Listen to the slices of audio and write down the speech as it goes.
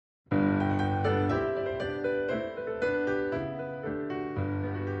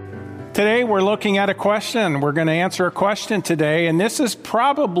Today we're looking at a question. We're going to answer a question today, and this is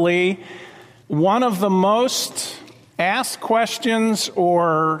probably one of the most asked questions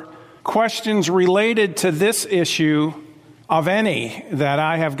or questions related to this issue of any that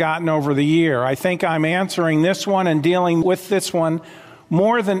I have gotten over the year. I think I'm answering this one and dealing with this one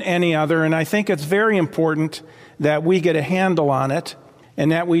more than any other, and I think it's very important that we get a handle on it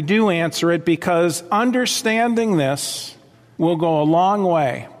and that we do answer it, because understanding this will go a long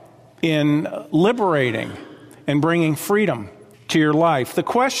way in liberating and bringing freedom to your life. The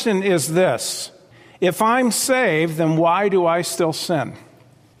question is this: if I'm saved, then why do I still sin?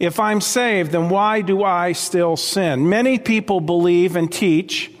 If I'm saved, then why do I still sin? Many people believe and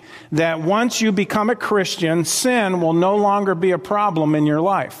teach that once you become a Christian, sin will no longer be a problem in your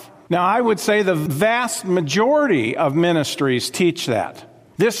life. Now, I would say the vast majority of ministries teach that.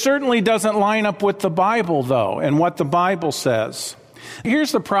 This certainly doesn't line up with the Bible, though, and what the Bible says.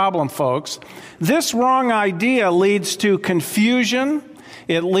 Here's the problem, folks. This wrong idea leads to confusion,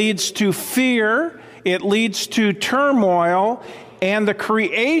 it leads to fear, it leads to turmoil, and the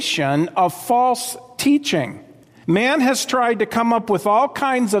creation of false teaching. Man has tried to come up with all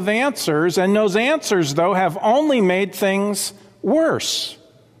kinds of answers, and those answers, though, have only made things worse.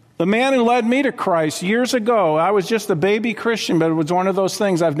 The man who led me to Christ years ago, I was just a baby Christian, but it was one of those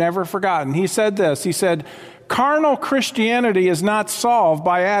things I've never forgotten. He said this, he said, "Carnal Christianity is not solved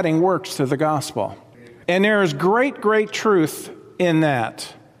by adding works to the gospel." And there is great, great truth in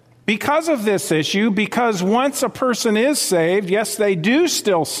that. Because of this issue, because once a person is saved, yes, they do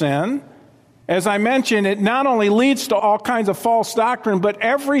still sin. As I mentioned, it not only leads to all kinds of false doctrine, but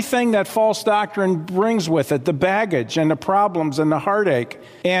everything that false doctrine brings with it, the baggage and the problems and the heartache.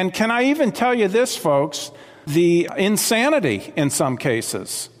 And can I even tell you this, folks, the insanity in some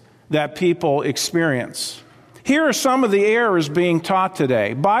cases that people experience. Here are some of the errors being taught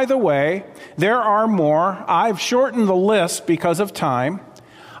today. By the way, there are more. I've shortened the list because of time.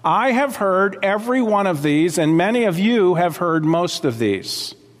 I have heard every one of these, and many of you have heard most of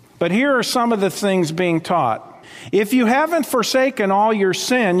these. But here are some of the things being taught. If you haven't forsaken all your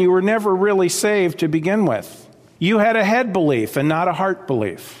sin, you were never really saved to begin with. You had a head belief and not a heart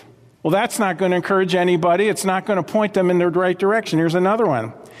belief. Well, that's not going to encourage anybody. It's not going to point them in the right direction. Here's another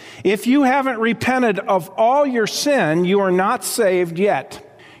one. If you haven't repented of all your sin, you are not saved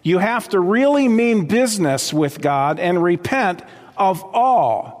yet. You have to really mean business with God and repent of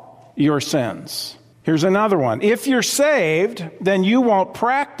all your sins. Here's another one. If you're saved, then you won't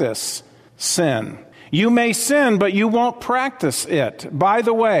practice sin. You may sin, but you won't practice it. By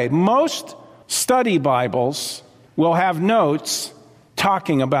the way, most study Bibles will have notes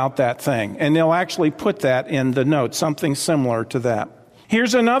talking about that thing, and they'll actually put that in the notes, something similar to that.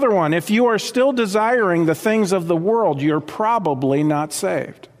 Here's another one. If you are still desiring the things of the world, you're probably not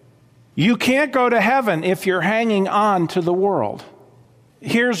saved. You can't go to heaven if you're hanging on to the world.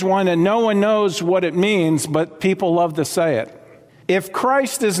 Here's one, and no one knows what it means, but people love to say it. If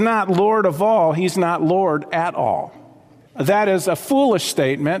Christ is not Lord of all, he's not Lord at all. That is a foolish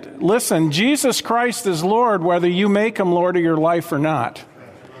statement. Listen, Jesus Christ is Lord whether you make him Lord of your life or not.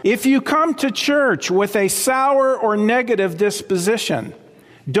 If you come to church with a sour or negative disposition,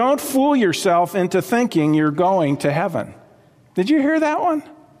 don't fool yourself into thinking you're going to heaven. Did you hear that one?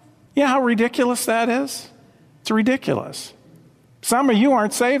 Yeah, how ridiculous that is? It's ridiculous. Some of you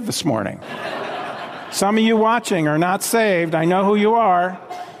aren't saved this morning. Some of you watching are not saved. I know who you are.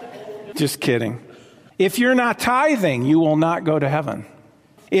 Just kidding. If you're not tithing, you will not go to heaven.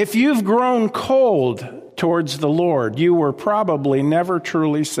 If you've grown cold towards the Lord, you were probably never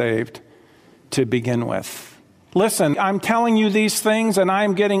truly saved to begin with. Listen, I'm telling you these things, and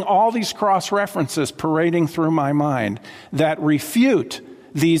I'm getting all these cross-references parading through my mind that refute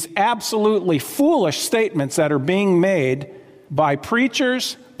these absolutely foolish statements that are being made by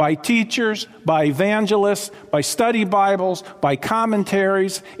preachers, by teachers, by evangelists, by study Bibles, by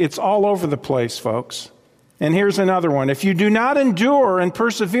commentaries. It's all over the place, folks. And here's another one. If you do not endure and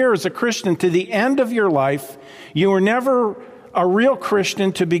persevere as a Christian to the end of your life, you were never a real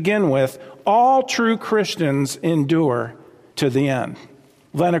Christian to begin with. All true Christians endure to the end.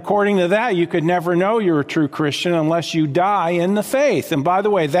 Then according to that, you could never know you're a true Christian unless you die in the faith. And by the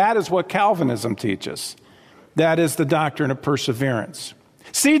way, that is what Calvinism teaches. That is the doctrine of perseverance.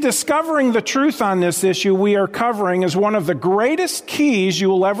 See, discovering the truth on this issue we are covering is one of the greatest keys you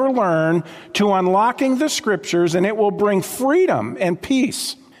will ever learn to unlocking the Scriptures, and it will bring freedom and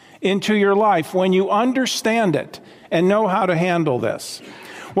peace into your life when you understand it and know how to handle this.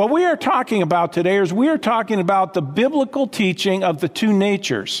 What we are talking about today is we are talking about the biblical teaching of the two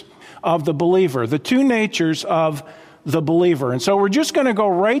natures of the believer, the two natures of the believer. And so we're just going to go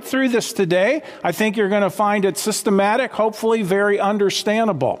right through this today. I think you're going to find it systematic, hopefully very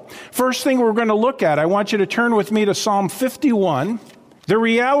understandable. First thing we're going to look at, I want you to turn with me to Psalm 51. The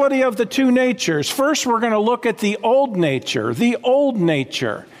reality of the two natures. First, we're going to look at the old nature. The old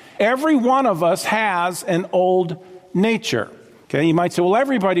nature. Every one of us has an old nature. Okay, you might say, well,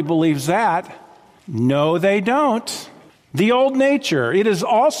 everybody believes that. No, they don't. The old nature. It is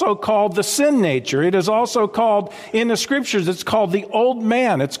also called the sin nature. It is also called, in the scriptures, it's called the old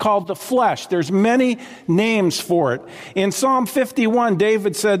man. It's called the flesh. There's many names for it. In Psalm 51,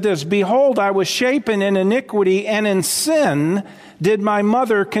 David said this, "Behold, I was shapen in iniquity, and in sin did my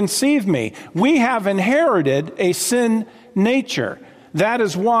mother conceive me." We have inherited a sin nature. That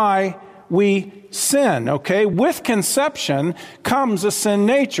is why we sin, okay? With conception comes a sin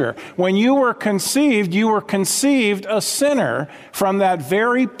nature. When you were conceived a sinner from that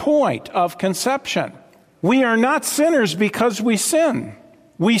very point of conception. We are not sinners because we sin.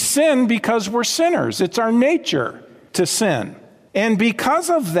 We sin because we're sinners. It's our nature to sin. And because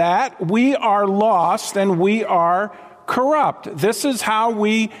of that, we are lost and we are corrupt. This is how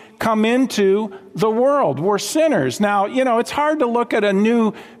we come into the world. We're sinners. Now, it's hard to look at a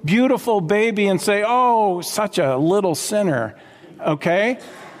new, beautiful baby and say, oh, such a little sinner, okay?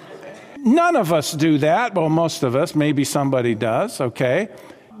 None of us do that. Well, most of us, maybe somebody does, okay?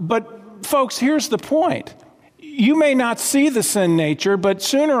 But folks, here's the point. You may not see the sin nature, but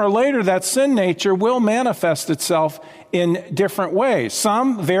sooner or later that sin nature will manifest itself in different ways.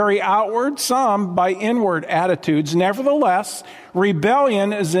 Some very outward, some by inward attitudes. Nevertheless,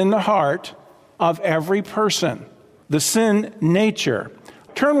 rebellion is in the heart of every person. The sin nature.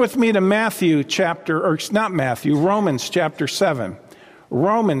 Turn with me to Romans chapter 7.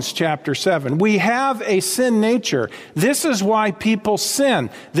 Romans chapter 7. We have a sin nature. This is why people sin.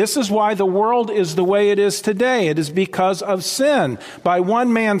 This is why the world is the way it is today. It is because of sin. By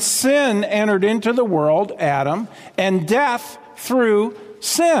one man's sin entered into the world, Adam, and death through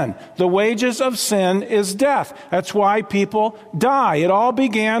sin. The wages of sin is death. That's why people die. It all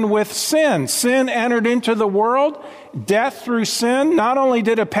began with sin. Sin entered into the world. Death through sin. Not only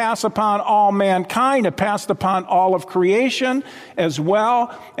did it pass upon all mankind, it passed upon all of creation as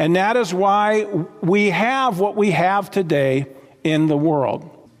well. And that is why we have what we have today in the world.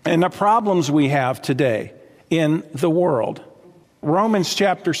 And the problems we have today in the world. Romans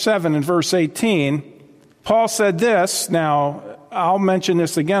chapter 7 and verse 18, Paul said this. Now, I'll mention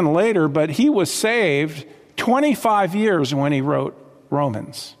this again later, but he was saved 25 years when he wrote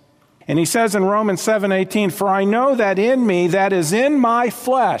Romans. And he says in Romans 7:18, "For I know that in me, that is in my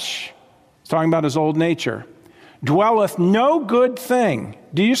flesh," he's talking about his old nature, "dwelleth no good thing."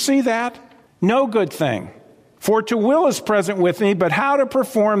 Do you see that? No good thing. "For to will is present with me, but how to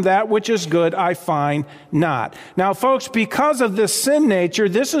perform that which is good I find not." Now, folks, because of this sin nature,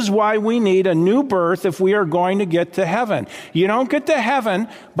 this is why we need a new birth if we are going to get to heaven. You don't get to heaven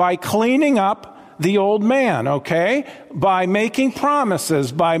by cleaning up the old man, okay? By making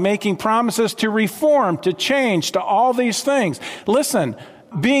promises to reform, to change, to all these things. Listen,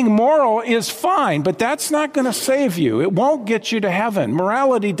 being moral is fine, but that's not going to save you. It won't get you to heaven.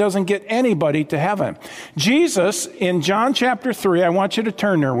 Morality doesn't get anybody to heaven. Jesus, in John chapter 3, I want you to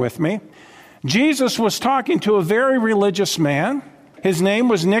turn there with me. Jesus was talking to a very religious man. His name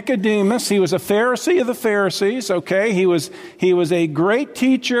was Nicodemus. He was a Pharisee of the Pharisees, okay? He was a great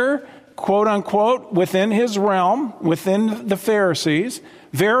teacher, quote unquote, within his realm, within the Pharisees.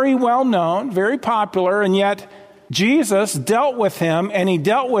 Very well known, very popular, and yet Jesus dealt with him, and he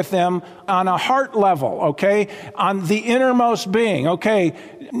dealt with him on a heart level, okay? On the innermost being, okay?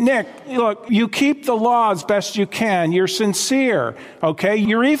 Nick, look, you keep the law as best you can. You're sincere, okay?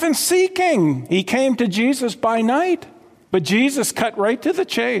 You're even seeking. He came to Jesus by night, but Jesus cut right to the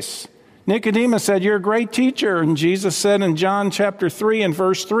chase. Nicodemus said, "You're a great teacher." And Jesus said in John chapter 3 and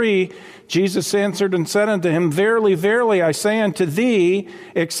verse 3, Jesus answered and said unto him, "Verily, verily, I say unto thee,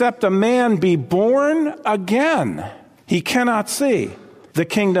 except a man be born again, he cannot see the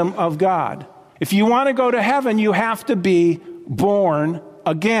kingdom of God." If you want to go to heaven, you have to be born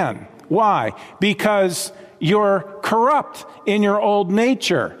again. Why? Because you're corrupt in your old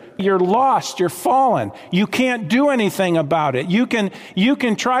nature. You're lost. You're fallen. You can't do anything about it. You can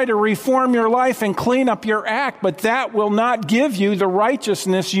try to reform your life and clean up your act, but that will not give you the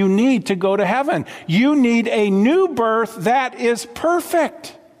righteousness you need to go to heaven. You need a new birth that is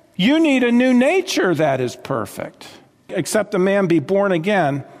perfect. You need a new nature that is perfect. Except a man be born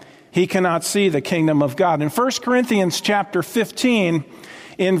again, he cannot see the kingdom of God. In 1 Corinthians chapter 15,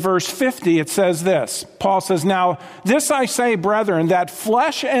 in verse 50, it says this. Paul says, "Now this I say, brethren, that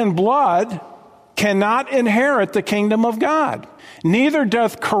flesh and blood cannot inherit the kingdom of God. Neither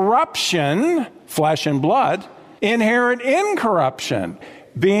doth corruption, flesh and blood, inherit incorruption,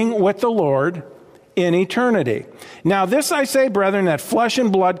 being with the Lord in eternity. Now this I say, brethren, that flesh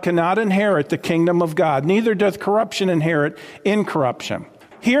and blood cannot inherit the kingdom of God, neither doth corruption inherit incorruption.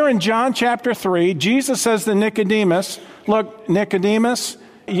 Here in John chapter 3, Jesus says to Nicodemus, look, Nicodemus,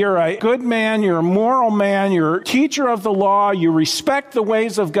 you're a good man, you're a moral man, you're a teacher of the law, you respect the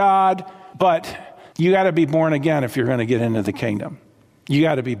ways of God, but you got to be born again if you're going to get into the kingdom. You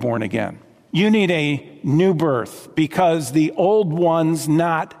got to be born again. You need a new birth because the old one's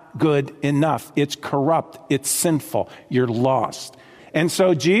not good enough. It's corrupt. It's sinful. You're lost. And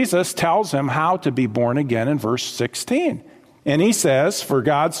so Jesus tells him how to be born again in verse 16. And he says, for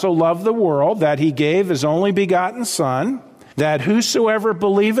God so loved the world that he gave his only begotten Son, that whosoever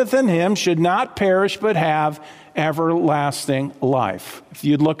believeth in him should not perish but have everlasting life. If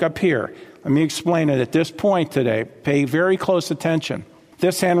you'd look up here, let me explain it at this point today. Pay very close attention.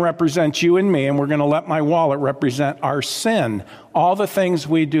 This hand represents you and me, and we're going to let my wallet represent our sin, all the things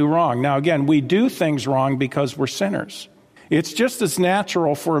we do wrong. Now, again, we do things wrong because we're sinners. It's just as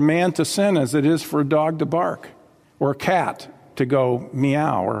natural for a man to sin as it is for a dog to bark or a cat to go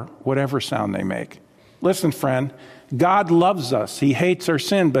meow or whatever sound they make. Listen, friend, God loves us. He hates our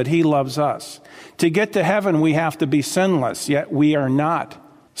sin, but he loves us. To get to heaven, we have to be sinless, yet we are not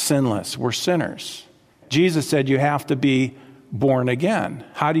sinless. We're sinners. Jesus said you have to be born again.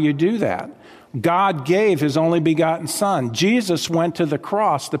 How do you do that? God gave his only begotten Son. Jesus went to the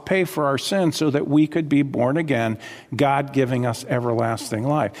cross to pay for our sins so that we could be born again, God giving us everlasting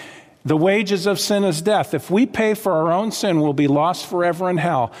life. The wages of sin is death. If we pay for our own sin, we'll be lost forever in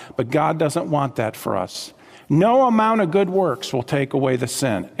hell, but God doesn't want that for us. No amount of good works will take away the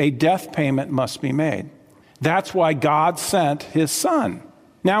sin. A death payment must be made. That's why God sent his Son.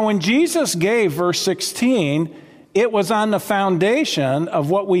 Now, when Jesus gave verse 16, it was on the foundation of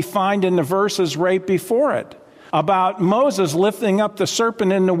what we find in the verses right before it about Moses lifting up the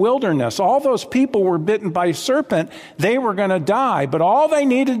serpent in the wilderness. All those people were bitten by a serpent. They were going to die, but all they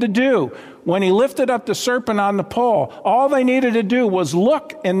needed to do when he lifted up the serpent on the pole, all they needed to do was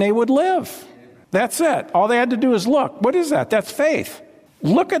look and they would live. That's it. All they had to do is look. What is that? That's faith.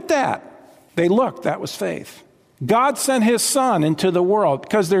 Look at that. They looked. That was faith. God sent his Son into the world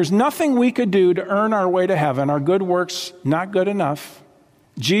because there's nothing we could do to earn our way to heaven. Our good works, not good enough.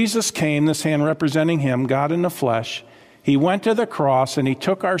 Jesus came, this hand representing him, God in the flesh. He went to the cross and he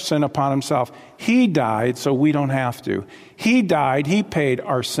took our sin upon himself. He died so we don't have to. He died. He paid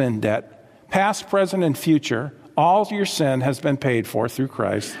our sin debt. Past, present, and future, all your sin has been paid for through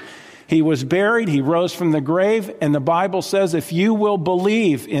Christ. He was buried, he rose from the grave, and the Bible says if you will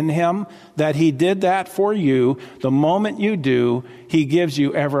believe in him that he did that for you, the moment you do, he gives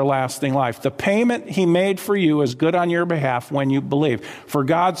you everlasting life. The payment he made for you is good on your behalf when you believe. For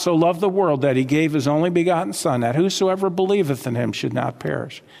God so loved the world that he gave his only begotten Son, that whosoever believeth in him should not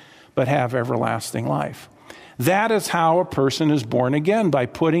perish, but have everlasting life. That is how a person is born again, by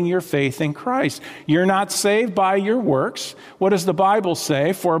putting your faith in Christ. You're not saved by your works. What does the Bible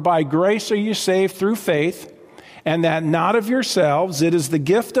say? For by grace are you saved through faith, and that not of yourselves. It is the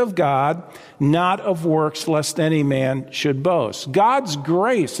gift of God, not of works, lest any man should boast. God's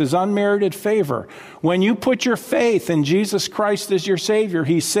grace is unmerited favor. When you put your faith in Jesus Christ as your Savior,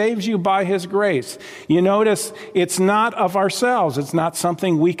 he saves you by his grace. You notice it's not of ourselves. It's not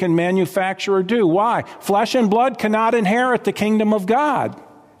something we can manufacture or do. Why? Flesh and blood cannot inherit the kingdom of God.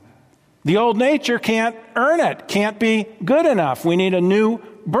 The old nature can't earn it, can't be good enough. We need a new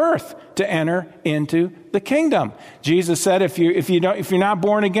birth to enter into the kingdom. Jesus said, if you're not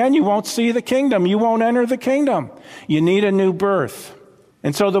born again, you won't see the kingdom. You won't enter the kingdom. You need a new birth.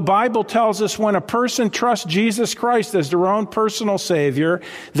 And so the Bible tells us when a person trusts Jesus Christ as their own personal Savior,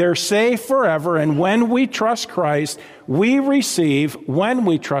 they're saved forever. And when we trust Christ, we receive, when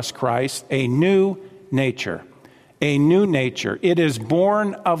we trust Christ, a new nature. A new nature. It is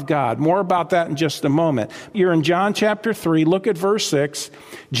born of God. More about that in just a moment. You're in John chapter 3. Look at verse 6.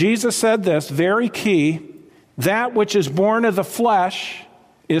 Jesus said this, very key. That which is born of the flesh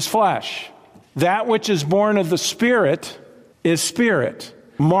is flesh. That which is born of the Spirit is spirit.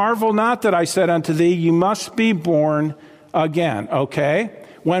 Marvel not that I said unto thee, you must be born again. Okay?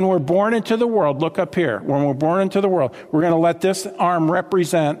 When we're born into the world, look up here. When we're born into the world, we're going to let this arm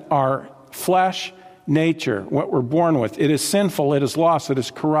represent our flesh nature, what we're born with. It is sinful, it is lost, it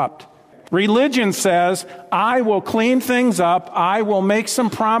is corrupt. Religion says, I will clean things up, I will make some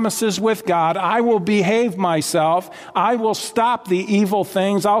promises with God, I will behave myself, I will stop the evil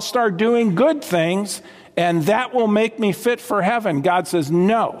things, I'll start doing good things, and that will make me fit for heaven. God says,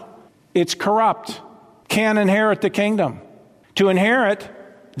 no, It's corrupt. Can't inherit the kingdom. To inherit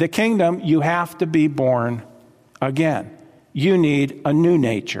the kingdom, you have to be born again. You need a new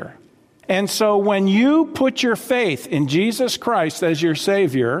nature. And so when you put your faith in Jesus Christ as your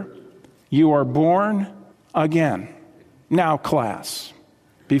Savior, you are born again. Now, class,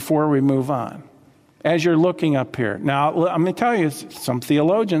 before we move on, as you're looking up here. Now, let me tell you, some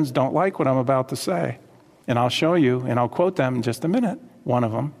theologians don't like what I'm about to say. And I'll show you, and I'll quote them in just a minute, one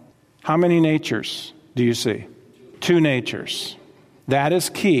of them. How many natures do you see? 2 natures. That is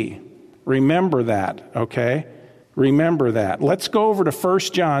key. Remember that, okay? Remember that. Let's go over to 1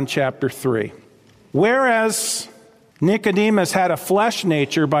 John chapter 3. Whereas Nicodemus had a flesh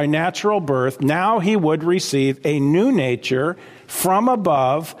nature by natural birth, now he would receive a new nature from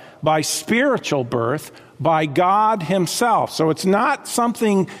above by spiritual birth, by God himself. So it's not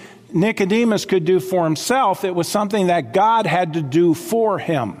something Nicodemus could do for himself. It was something that God had to do for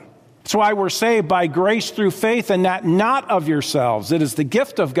him. That's why we're saved by grace through faith, and that not of yourselves. It is the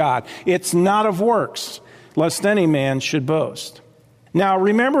gift of God. It's not of works, lest any man should boast. Now,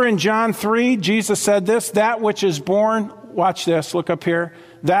 remember in John 3, Jesus said this, that which is born, watch this, look up here,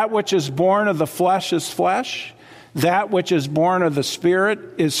 that which is born of the flesh is flesh, that which is born of the Spirit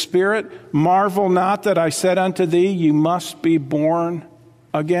is spirit. Marvel not that I said unto thee, you must be born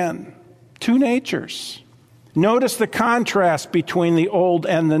again. 2 natures. Notice the contrast between the old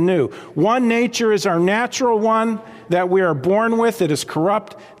and the new. One nature is our natural one that we are born with. It is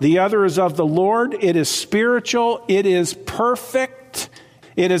corrupt. The other is of the Lord. It is spiritual. It is perfect.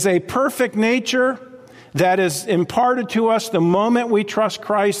 It is a perfect nature that is imparted to us the moment we trust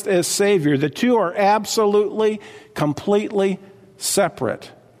Christ as Savior. The two are absolutely, completely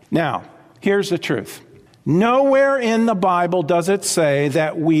separate. Now, here's the truth. Nowhere in the Bible does it say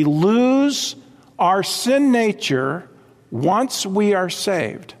that we lose our sin nature once we are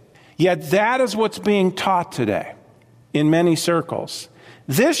saved. Yet that is what's being taught today in many circles.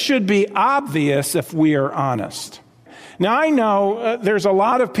 This should be obvious if we are honest. Now, I know there's a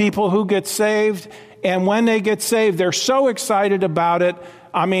lot of people who get saved, and when they get saved, they're so excited about it.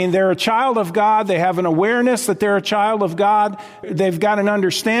 I mean, they're a child of God. They have an awareness that they're a child of God. They've got an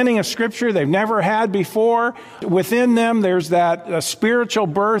understanding of Scripture they've never had before. Within them, there's that spiritual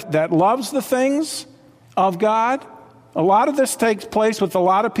birth that loves the things of God. A lot of this takes place with a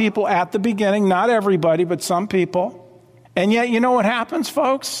lot of people at the beginning. Not everybody, but some people. And yet, you know what happens,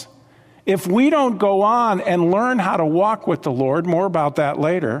 folks? If we don't go on and learn how to walk with the Lord, more about that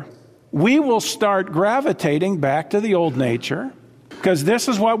later, we will start gravitating back to the old nature, because this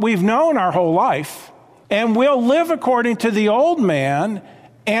is what we've known our whole life, and we'll live according to the old man,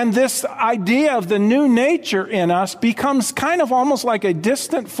 and this idea of the new nature in us becomes kind of almost like a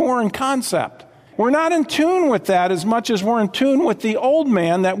distant foreign concept. We're not in tune with that as much as we're in tune with the old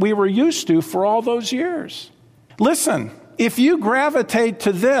man that we were used to for all those years. Listen, if you gravitate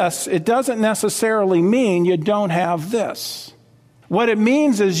to this, it doesn't necessarily mean you don't have this. What it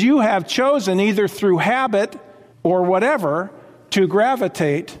means is you have chosen, either through habit or whatever, to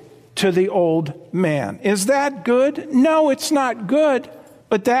gravitate to the old man. Is that good? No, it's not good,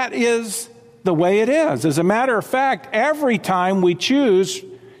 but that is the way it is. As a matter of fact, every time we choose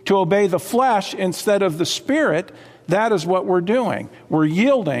to obey the flesh instead of the Spirit, that is what we're doing. We're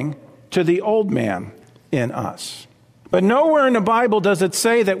yielding to the old man in us. But nowhere in the Bible does it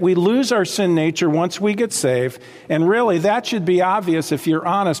say that we lose our sin nature once we get saved. And really, that should be obvious if you're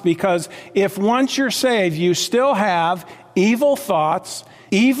honest, because if once you're saved, you still have evil thoughts,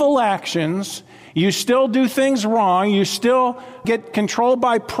 evil actions, you still do things wrong, you still get controlled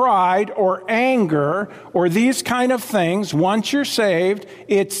by pride or anger or these kind of things, once you're saved,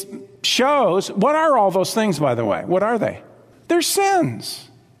 it shows, what are all those things, by the way? What are they? They're sins.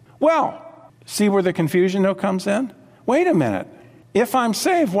 Well, see where the confusion though comes in? Wait a minute. If I'm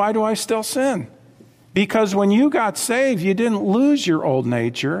saved, why do I still sin? Because when you got saved, you didn't lose your old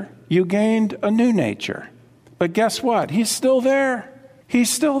nature, you gained a new nature. But guess what? He's still there. He's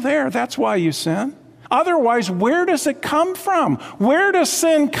still there. That's why you sin. Otherwise, where does it come from? Where does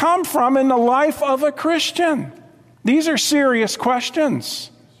sin come from in the life of a Christian? These are serious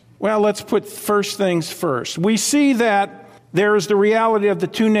questions. Well, let's put first things first. We see that there is the reality of the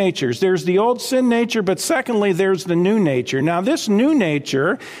 2 natures. There's the old sin nature, but secondly, there's the new nature. Now, this new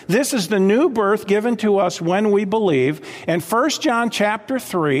nature, this is the new birth given to us when we believe. And 1 John chapter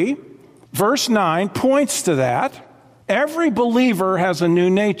 3, verse 9 points to that. Every believer has a new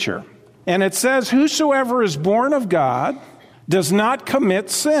nature. And it says, whosoever is born of God does not commit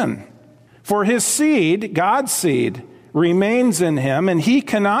sin. For his seed, God's seed, remains in him, and he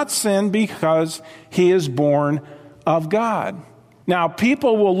cannot sin because he is born of God. Now,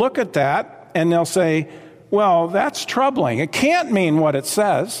 people will look at that and they'll say, well, that's troubling. It can't mean what it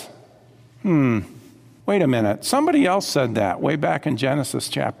says. Wait a minute. Somebody else said that way back in Genesis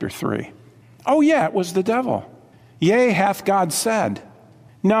chapter 3. Oh, yeah, it was the devil. Yea, hath God said.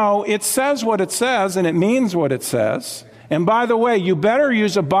 No, it says what it says, and it means what it says. And by the way, you better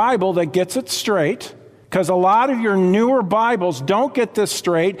use a Bible that gets it straight, because a lot of your newer Bibles don't get this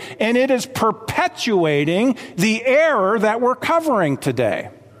straight, and it is perpetuating the error that we're covering today.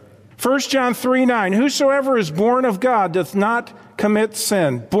 1 John 3:9, whosoever is born of God doth not commit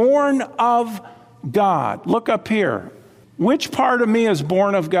sin. Born of God. Look up here. Which part of me is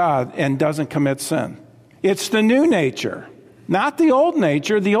born of God and doesn't commit sin? It's the new nature, not the old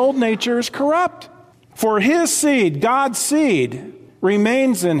nature. The old nature is corrupt. For his seed, God's seed,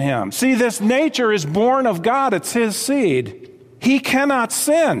 remains in him. See, this nature is born of God. It's his seed. He cannot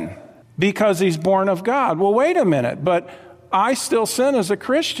sin because he's born of God. Well, wait a minute, but I still sin as a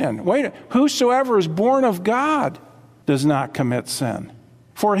Christian. Whosoever is born of God does not commit sin.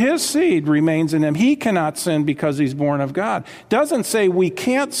 For his seed remains in him. He cannot sin because he's born of God. Doesn't say we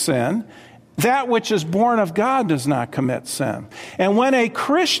can't sin. That which is born of God does not commit sin. And when a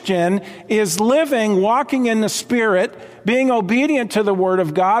Christian is living, walking in the Spirit, being obedient to the Word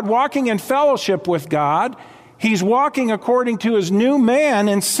of God, walking in fellowship with God, he's walking according to his new man,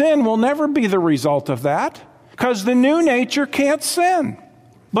 and sin will never be the result of that, because the new nature can't sin.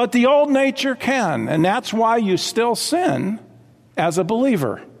 But the old nature can, and that's why you still sin as a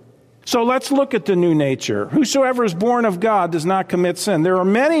believer. So let's look at the new nature. Whosoever is born of God does not commit sin. There are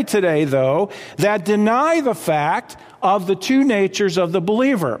many today, though, that deny the fact of the two natures of the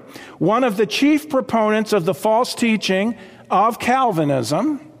believer. One of the chief proponents of the false teaching of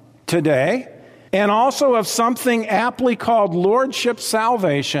Calvinism today, and also of something aptly called lordship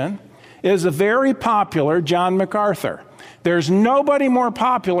salvation, is a very popular John MacArthur. There's nobody more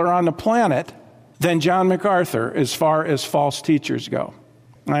popular on the planet than John MacArthur as far as false teachers go.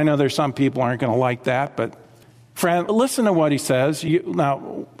 I know there's some people aren't going to like that, but friend, listen to what he says.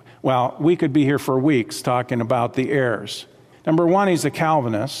 We could be here for weeks talking about the errors. Number one, he's a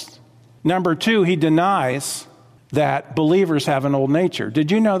Calvinist. Number two, he denies that believers have an old nature. Did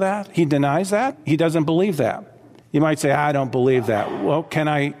you know that? He denies that. He doesn't believe that. You might say, I don't believe that. Well, can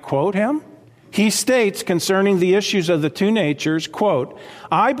I quote him? He states concerning the issues of the two natures, quote,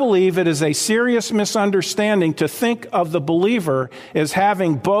 I believe it is a serious misunderstanding to think of the believer as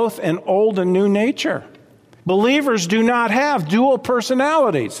having both an old and new nature. Believers do not have dual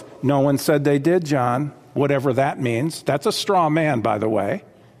personalities. No one said they did, John, whatever that means. That's a straw man, by the way.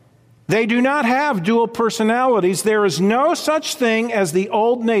 They do not have dual personalities. There is no such thing as the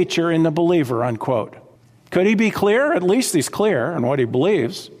old nature in the believer, unquote. Could he be clear? At least he's clear in what he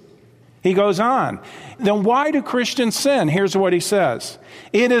believes. He goes on. Then why do Christians sin? Here's what he says.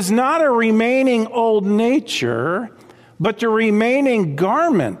 It is not a remaining old nature, but the remaining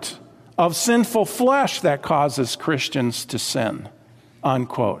garment of sinful flesh that causes Christians to sin,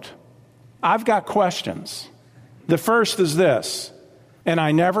 unquote. I've got questions. The first is this, and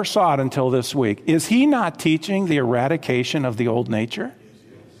I never saw it until this week. Is he not teaching the eradication of the old nature?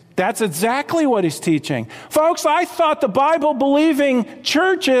 That's exactly what he's teaching. Folks, I thought the Bible-believing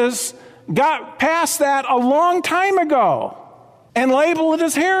churches got past that a long time ago and labeled it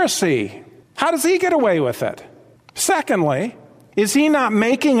as heresy. How does he get away with it? Secondly, is he not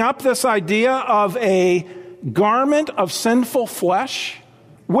making up this idea of a garment of sinful flesh?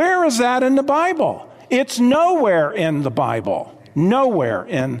 Where is that in the Bible? It's nowhere in the Bible. Nowhere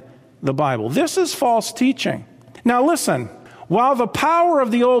in the Bible. This is false teaching. Now listen, while the power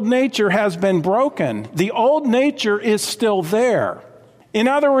of the old nature has been broken, the old nature is still there. In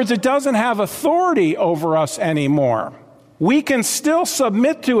other words, it doesn't have authority over us anymore. We can still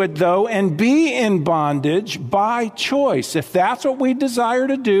submit to it, though, and be in bondage by choice. If that's what we desire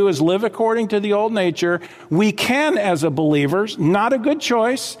to do, is live according to the old nature, we can as a believers. Not a good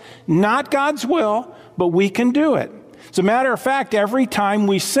choice, not God's will, but we can do it. As a matter of fact, every time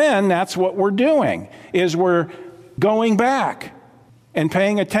we sin, that's what we're doing, is we're going back and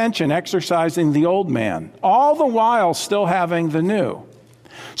paying attention, exercising the old man, all the while still having the new.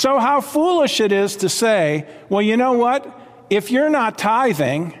 So how foolish it is to say, well, you know what? If you're not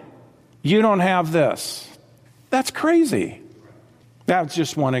tithing, you don't have this. That's crazy. That's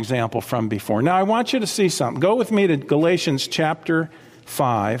just one example from before. Now, I want you to see something. Go with me to Galatians chapter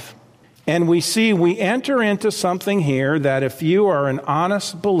 5. And we enter into something here that if you are an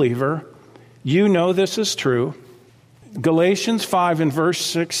honest believer, you know this is true. Galatians 5 and verse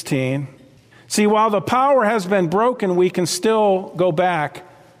 16. See, while the power has been broken, we can still go back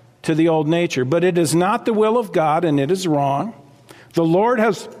to the old nature. But it is not the will of God, and it is wrong, The Lord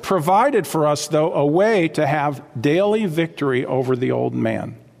has provided for us, though, a way to have daily victory over the old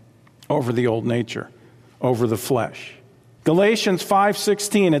man, over the old nature, over the flesh. Galatians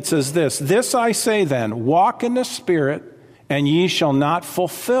 5:16, it says this, "This I say then, walk in the Spirit, and ye shall not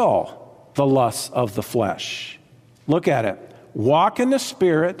fulfill the lusts of the flesh." Look at it. Walk in the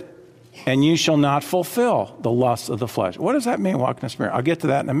Spirit, and you shall not fulfill the lusts of the flesh. What does that mean, walk in the Spirit? I'll get to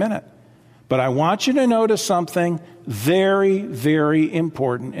that in a minute. But I want you to notice something very, very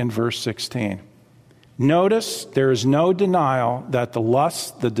important in verse 16. Notice there is no denial that the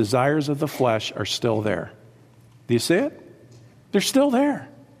lusts, the desires of the flesh are still there. Do you see it? They're still there.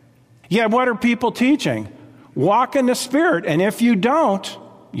 Yet what are people teaching? Walk in the Spirit, and if you don't,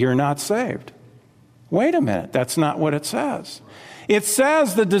 you're not saved. Wait a minute, that's not what it says. It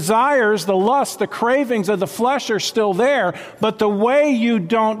says the desires, the lusts, the cravings of the flesh are still there, but the way you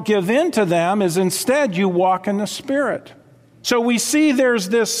don't give in to them is instead you walk in the Spirit. So we see there's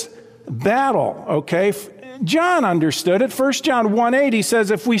this battle, okay? John understood it. 1 John 1:8, he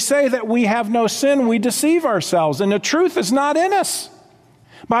says, if we say that we have no sin, we deceive ourselves, and the truth is not in us.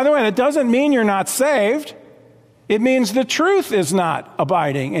 By the way, that doesn't mean you're not saved. It means the truth is not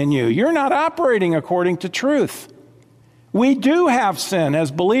abiding in you. You're not operating according to truth. We do have sin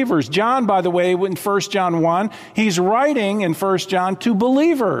as believers. John, by the way, in 1 John 1, he's writing in 1 John to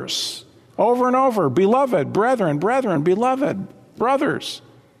believers over and over. Beloved, brethren, beloved, brothers.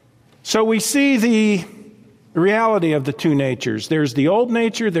 So we see the reality of the two natures. There's the old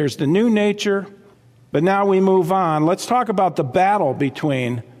nature, there's the new nature. But now we move on. Let's talk about the battle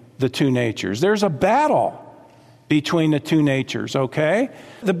between the two natures. There's a battle between the two natures, okay?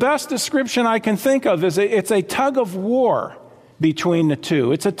 The best description I can think of is it's a tug of war between the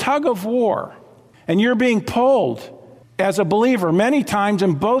two. It's a tug of war. And you're being pulled as a believer many times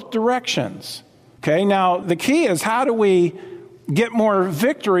in both directions. Okay, now the key is how do we get more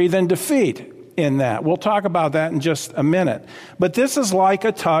victory than defeat in that? We'll talk about that in just a minute. But this is like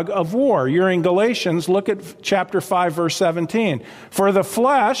a tug of war. You're in Galatians, look at chapter 5, verse 17. For the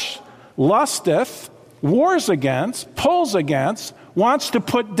flesh lusteth, wars against, pulls against, wants to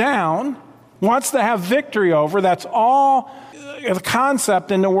put down, wants to have victory over. That's all the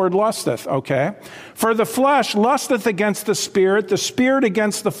concept in the word lusteth, okay? For the flesh lusteth against the Spirit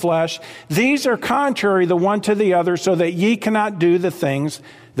against the flesh. These are contrary the one to the other, so that ye cannot do the things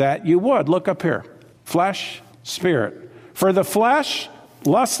that you would. Look up here. Flesh, Spirit. For the flesh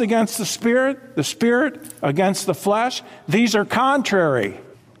lusts against the Spirit against the flesh. These are contrary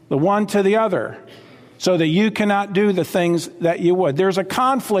the one to the other, so that you cannot do the things that you would. There's a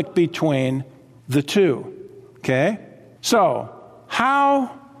conflict between the two, okay? So,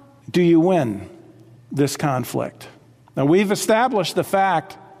 how do you win this conflict? Now, we've established the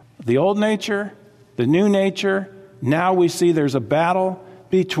fact, the old nature, the new nature, now we see there's a battle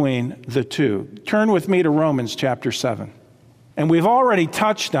between the two. Turn with me to Romans chapter 7. And we've already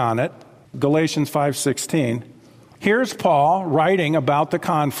touched on it, Galatians 5:16. Here's Paul writing about the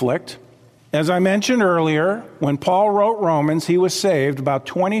conflict. As I mentioned earlier, when Paul wrote Romans, he was saved about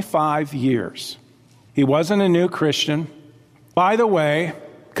 25 years. He wasn't a new Christian. By the way,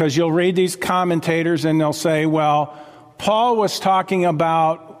 because you'll read these commentators and they'll say, well, Paul was talking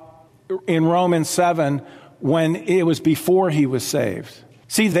about in Romans 7 when it was before he was saved.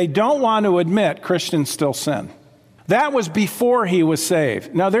 See, they don't want to admit Christians still sin. That was before he was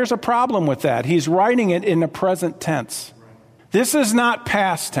saved. Now, there's a problem with that. He's writing it in the present tense. This is not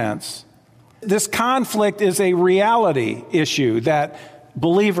past tense. This conflict is a reality issue that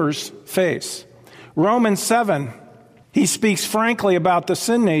believers face. Romans 7, he speaks frankly about the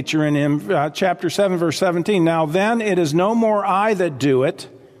sin nature in him, chapter 7, verse 17. Now then, it is no more I that do it,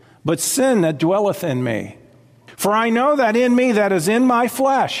 but sin that dwelleth in me. For I know that in me, that is in my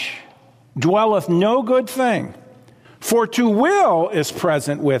flesh, dwelleth no good thing. For to will is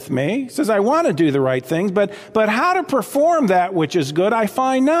present with me. He says, I want to do the right things, but how to perform that which is good I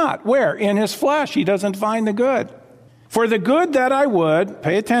find not. Where? In his flesh. He doesn't find the good. For the good that I would,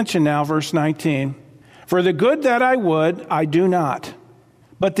 pay attention now, verse 19. For the good that I would, I do not.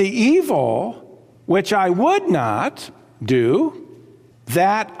 But the evil which I would not do,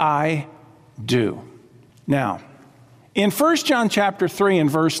 that I do. Now, in 1 John chapter 3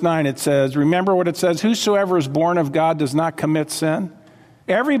 and verse 9, it says, remember what it says, whosoever is born of God does not commit sin.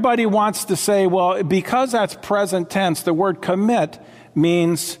 Everybody wants to say, well, because that's present tense, the word commit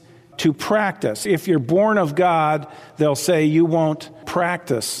means to practice. If you're born of God, they'll say you won't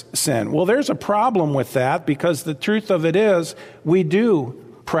practice sin. Well, there's a problem with that because the truth of it is we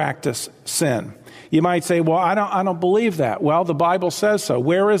do practice sin. You might say, well, I don't believe that. Well, the Bible says so.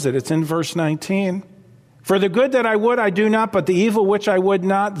 Where is it? It's in verse 19. For the good that I would, I do not, but the evil which I would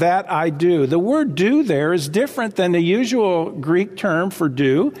not, that I do. The word do there is different than the usual Greek term for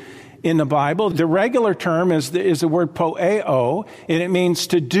do in the Bible. The regular term is the word poeo, and it means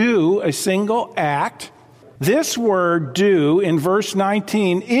to do a single act. This word do in verse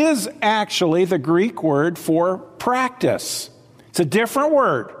 19 is actually the Greek word for practice. It's a different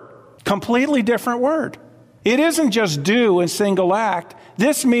word, completely different word. It isn't just do a single act.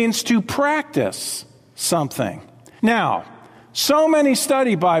 This means to practice something. Now, so many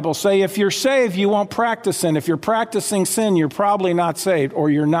study Bibles say if you're saved, you won't practice sin. If you're practicing sin, you're probably not saved or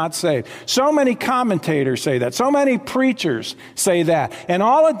you're not saved. So many commentators say that. So many preachers say that. And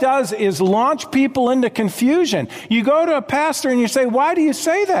all it does is launch people into confusion. You go to a pastor and you say, why do you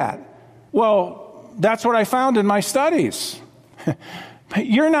say that? Well, that's what I found in my studies.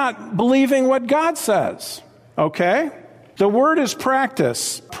 You're not believing what God says, okay? The word is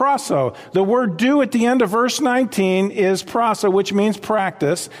practice, proso. The word do at the end of verse 19 is proso, which means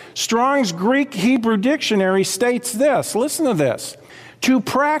practice. Strong's Greek Hebrew dictionary states this. Listen to this. To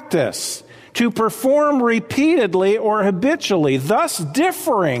practice, to perform repeatedly or habitually, thus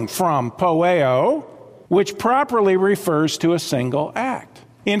differing from poeo, which properly refers to a single act.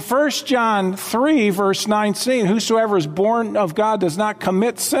 In 1 John 3, verse 19, whosoever is born of God does not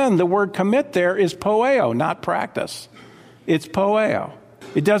commit sin. The word commit there is poeo, not practice. It's poeo.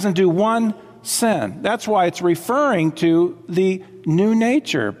 It doesn't do one sin. That's why it's referring to the new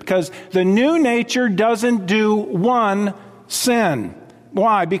nature, because the new nature doesn't do one sin.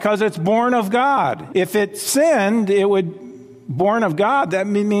 Why? Because it's born of God. If it sinned, born of God, that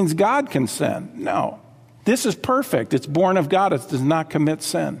means God can sin. No. This is perfect. It's born of God. It does not commit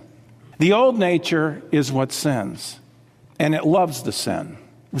sin. The old nature is what sins, and it loves the sin.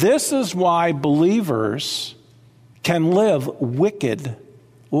 This is why believers can live wicked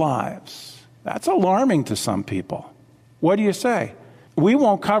lives. That's alarming to some people. What do you say? We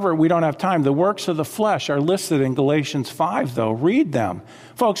won't cover it. We don't have time. The works of the flesh are listed in Galatians 5, though. Read them.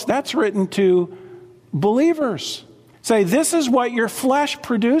 Folks, that's written to believers. Say, this is what your flesh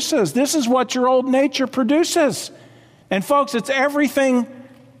produces. This is what your old nature produces. And folks, it's everything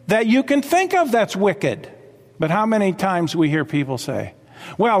that you can think of that's wicked. But how many times we hear people say,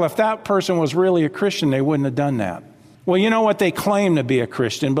 well, if that person was really a Christian, they wouldn't have done that. Well, you know what? They claim to be a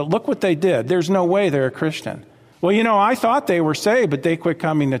Christian, but look what they did. There's no way they're a Christian. Well, you know, I thought they were saved, but they quit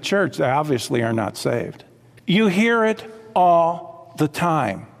coming to church. They obviously are not saved. You hear it all the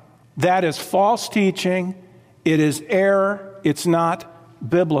time. That is false teaching. It is error. It's not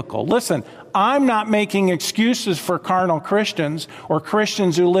biblical. Listen, I'm not making excuses for carnal Christians or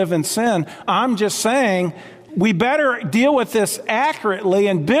Christians who live in sin. I'm just saying we better deal with this accurately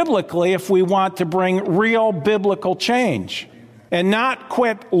and biblically if we want to bring real biblical change and not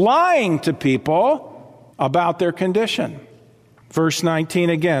quit lying to people about their condition. Verse 19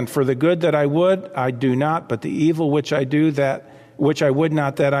 again, for the good that I would, I do not, but the evil which I do, that which I would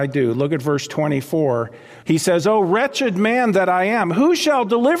not, that I do. Look at verse 24. He says, O wretched man that I am, who shall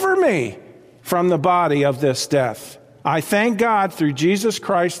deliver me from the body of this death? I thank God through Jesus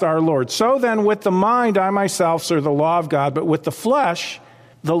Christ our Lord. So then with the mind I myself serve the law of God, but with the flesh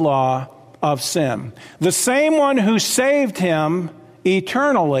the law of sin. The same one who saved him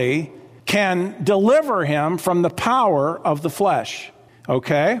eternally can deliver him from the power of the flesh.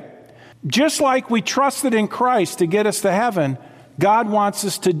 Okay? Just like we trusted in Christ to get us to heaven, God wants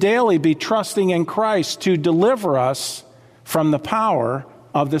us to daily be trusting in Christ to deliver us from the power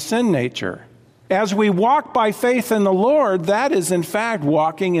of the sin nature. As we walk by faith in the Lord, that is in fact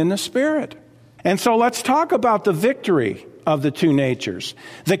walking in the Spirit. And so let's talk about the victory of the two natures.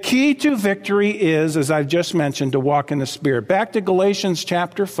 The key to victory is, as I've just mentioned, to walk in the Spirit. Back to Galatians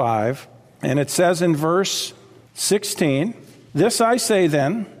chapter 5, and it says in verse 16, this I say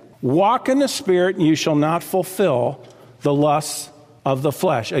then, walk in the Spirit, and you shall not fulfill the lusts of the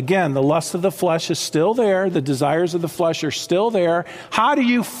flesh. Again, the lust of the flesh is still there. The desires of the flesh are still there. How do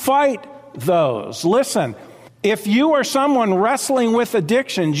you fight those? Listen, if you are someone wrestling with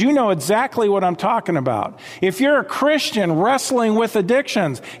addictions, you know exactly what I'm talking about. If you're a Christian wrestling with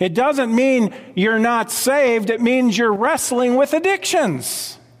addictions, it doesn't mean you're not saved. It means you're wrestling with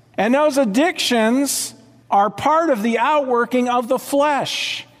addictions. And those addictions are part of the outworking of the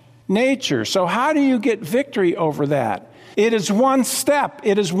flesh nature. So how do you get victory over that? It is one step.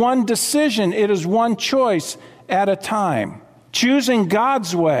 It is one decision. It is one choice at a time. Choosing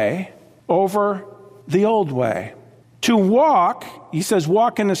God's way over the old way. To walk, he says,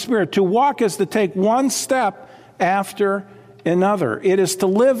 walk in the Spirit. To walk is to take one step after another. It is to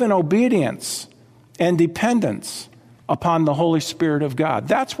live in obedience and dependence upon the Holy Spirit of God.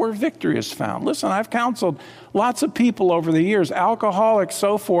 That's where victory is found. Listen, I've counseled lots of people over the years, alcoholics,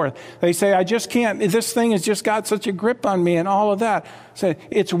 so forth. They say, I just can't, this thing has just got such a grip on me and all of that. So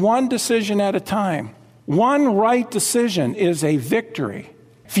it's one decision at a time. One right decision is a victory.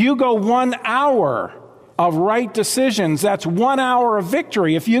 If you go 1 hour of right decisions, that's 1 hour of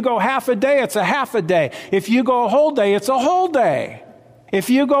victory. If you go half a day, it's a half a day. If you go a whole day, it's a whole day. If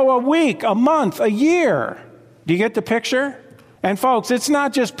you go a week, a month, a year. Do you get the picture? And folks, it's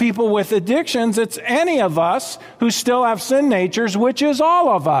not just people with addictions, it's any of us who still have sin natures, which is all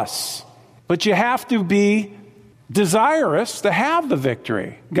of us. But you have to be desirous to have the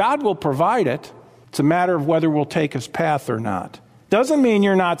victory. God will provide it. It's a matter of whether we'll take his path or not. Doesn't mean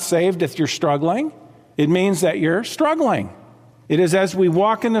you're not saved if you're struggling. It means that you're struggling. It is as we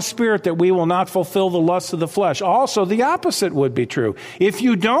walk in the Spirit that we will not fulfill the lusts of the flesh. Also, the opposite would be true. If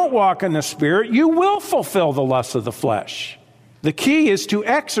you don't walk in the Spirit, you will fulfill the lusts of the flesh. The key is to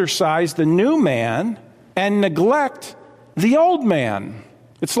exercise the new man and neglect the old man.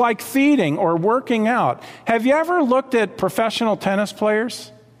 It's like feeding or working out. Have you ever looked at professional tennis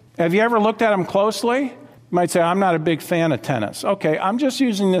players? Have you ever looked at them closely? You might say, I'm not a big fan of tennis. Okay, I'm just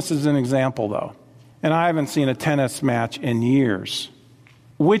using this as an example, though. And I haven't seen a tennis match in years.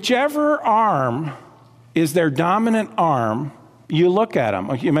 Whichever arm is their dominant arm, you look at him.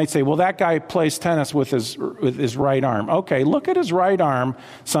 You might say, well, that guy plays tennis with his right arm. Okay, look at his right arm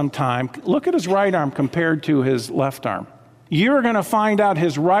sometime. Look at his right arm compared to his left arm. You're going to find out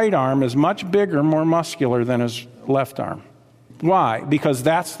his right arm is much bigger, more muscular than his left arm. Why? Because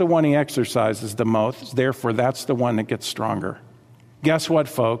that's the one he exercises the most. Therefore, that's the one that gets stronger. Guess what,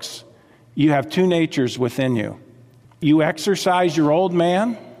 folks? You have two natures within you. You exercise your old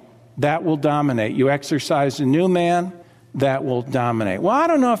man, that will dominate. You exercise the new man, that will dominate. Well, I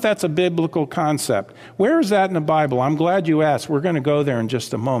don't know if that's a biblical concept. Where is that in the Bible? I'm glad you asked. We're going to go there in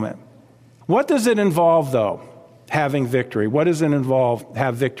just a moment. What does it involve, though, having victory? What does it involve,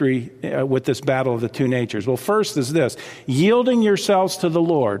 have victory with this battle of the two natures? Well, first is this, yielding yourselves to the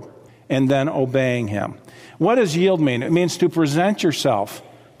Lord and then obeying him. What does yield mean? It means to present yourself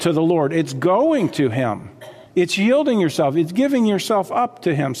to the Lord. It's going to him. It's yielding yourself. It's giving yourself up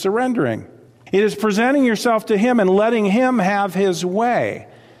to him, surrendering. It is presenting yourself to him and letting him have his way.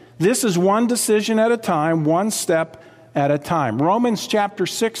 This is one decision at a time, one step at a time. Romans chapter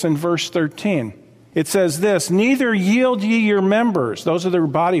 6 and verse 13. It says this, neither yield ye your members, those are their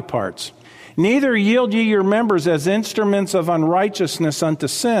body parts, neither yield ye your members as instruments of unrighteousness unto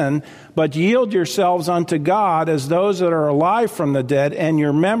sin, but yield yourselves unto God as those that are alive from the dead, and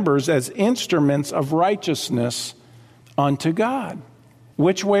your members as instruments of righteousness unto God.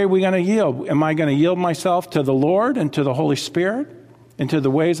 Which way are we going to yield? Am I going to yield myself to the Lord and to the Holy Spirit and to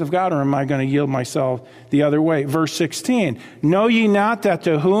the ways of God, or am I going to yield myself the other way? Verse 16, know ye not that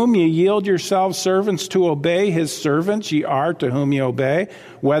to whom ye yield yourselves servants to obey, his servants ye are to whom ye obey,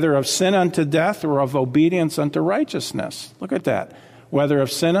 whether of sin unto death or of obedience unto righteousness. Look at that. Whether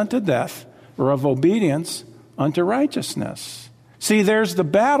of sin unto death or of obedience unto righteousness. See, there's the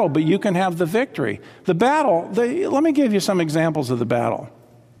battle, but you can have the victory. The battle, let me give you some examples of the battle.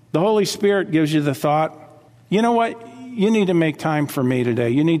 The Holy Spirit gives you the thought, you know what? You need to make time for me today.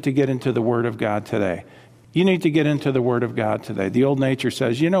 You need to get into the Word of God today. You need to get into the Word of God today. The old nature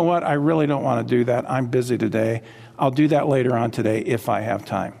says, you know what? I really don't want to do that. I'm busy today. I'll do that later on today if I have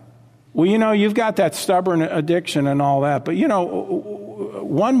time. Well, you know, you've got that stubborn addiction and all that, but you know,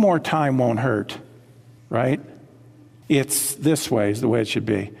 one more time won't hurt, right? It's this way is the way it should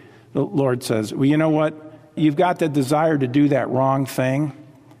be. The Lord says, well, you know what? You've got the desire to do that wrong thing.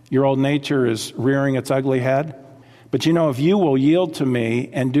 Your old nature is rearing its ugly head. But you know, if you will yield to me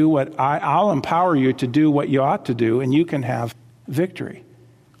and do what I'll empower you to do what you ought to do, and you can have victory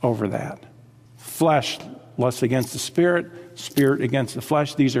over that. Flesh lusts against the spirit, spirit against the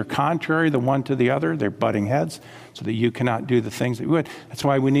flesh. These are contrary the one to the other. They're butting heads so that you cannot do the things that you would. That's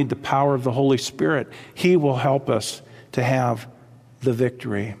why we need the power of the Holy Spirit. He will help us to have the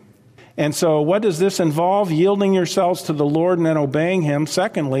victory. And so what does this involve? Yielding yourselves to the Lord and then obeying him.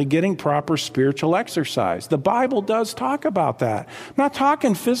 Secondly, getting proper spiritual exercise. The Bible does talk about that. I'm not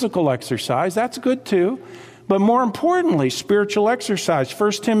talking physical exercise. That's good too. But more importantly, spiritual exercise.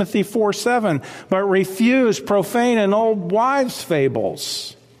 1 Timothy 4:7, but refuse profane and old wives'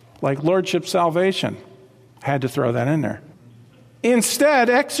 fables, like lordship salvation. I had to throw that in there. Instead,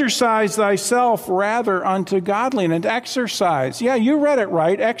 exercise thyself rather unto godliness. Exercise. Yeah, you read it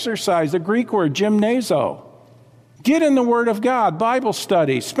right. Exercise. The Greek word, gymnazo. Get in the Word of God, Bible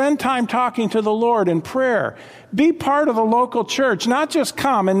study, spend time talking to the Lord in prayer. Be part of the local church, not just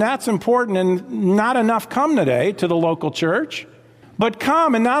come, and that's important, and not enough come today to the local church, but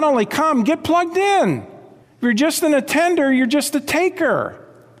come, and not only come, get plugged in. If you're just an attender, you're just a taker.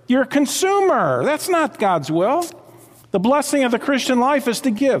 You're a consumer. That's not God's will. The blessing of the Christian life is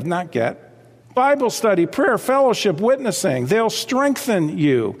to give, not get. Bible study, prayer, fellowship, witnessing, they'll strengthen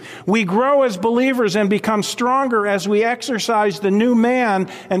you. We grow as believers and become stronger as we exercise the new man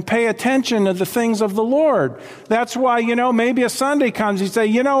and pay attention to the things of the Lord. That's why, maybe a Sunday comes, you say,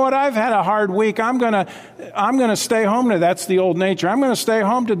 you know what, I've had a hard week. I'm going to stay home today. That's the old nature. I'm going to stay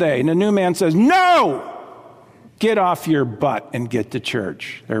home today. And the new man says, no! Get off your butt and get to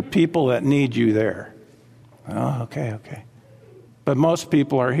church. There are people that need you there. Oh, okay. But most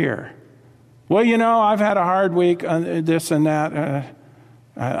people are here. Well, I've had a hard week, this and that.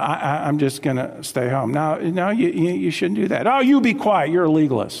 I'm just going to stay home. No, you shouldn't do that. Oh, you be quiet. You're a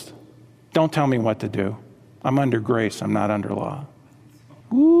legalist. Don't tell me what to do. I'm under grace. I'm not under law.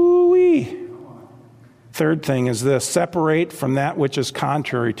 Woo-wee. Third thing is this: separate from that which is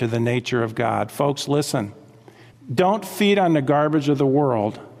contrary to the nature of God. Folks, listen. Don't feed on the garbage of the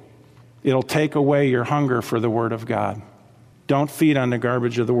world. It'll take away your hunger for the Word of God. Don't feed on the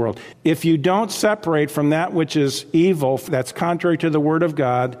garbage of the world. If you don't separate from that which is evil, that's contrary to the Word of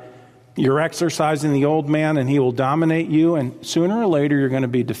God, you're exercising the old man and he will dominate you, and sooner or later you're going to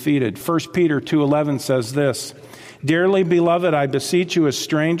be defeated. 1 Peter 2:11 says this: Dearly beloved, I beseech you as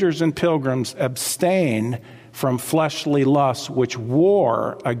strangers and pilgrims, abstain from fleshly lusts which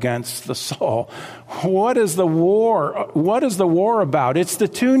war against the soul. What is the war? What is the war about? It's the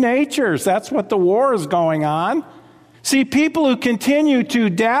two natures. That's what the war is going on. See, people who continue to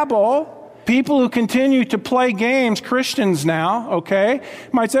dabble, people who continue to play games, Christians now, okay,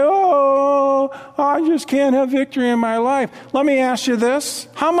 might say, oh, I just can't have victory in my life. Let me ask you this.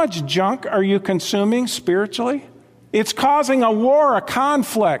 How much junk are you consuming spiritually? It's causing a war, a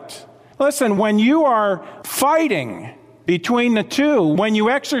conflict. Listen, when you are fighting between the two, when you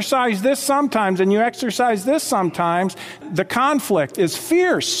exercise this sometimes and you exercise this sometimes, the conflict is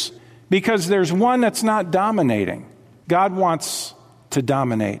fierce because there's one that's not dominating. God wants to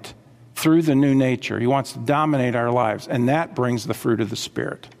dominate through the new nature. He wants to dominate our lives, and that brings the fruit of the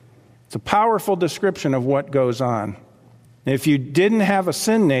Spirit. It's a powerful description of what goes on. If you didn't have a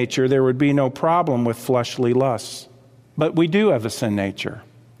sin nature, there would be no problem with fleshly lusts. But we do have a sin nature,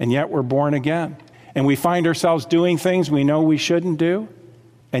 and yet we're born again. And we find ourselves doing things we know we shouldn't do,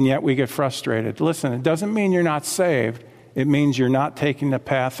 and yet we get frustrated. Listen, it doesn't mean you're not saved. It means you're not taking the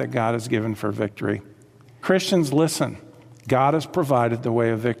path that God has given for victory. Christians, listen. God has provided the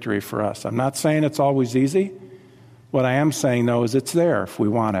way of victory for us. I'm not saying it's always easy. What I am saying, though, is it's there if we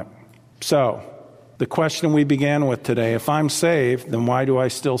want it. So, the question we began with today, if I'm saved, then why do I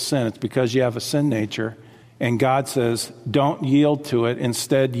still sin? It's because you have a sin nature. And God says, don't yield to it.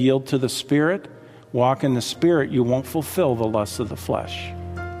 Instead, yield to the Spirit. Walk in the Spirit. You won't fulfill the lusts of the flesh.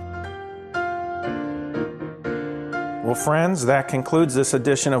 Well, friends, that concludes this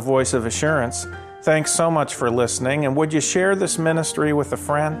edition of Voice of Assurance. Thanks so much for listening, and would you share this ministry with a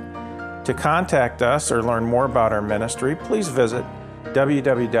friend? To contact us or learn more about our ministry, please visit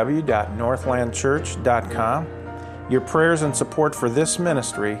www.northlandchurch.com. Your prayers and support for this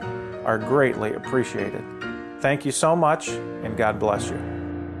ministry are greatly appreciated. Thank you so much, and God bless you.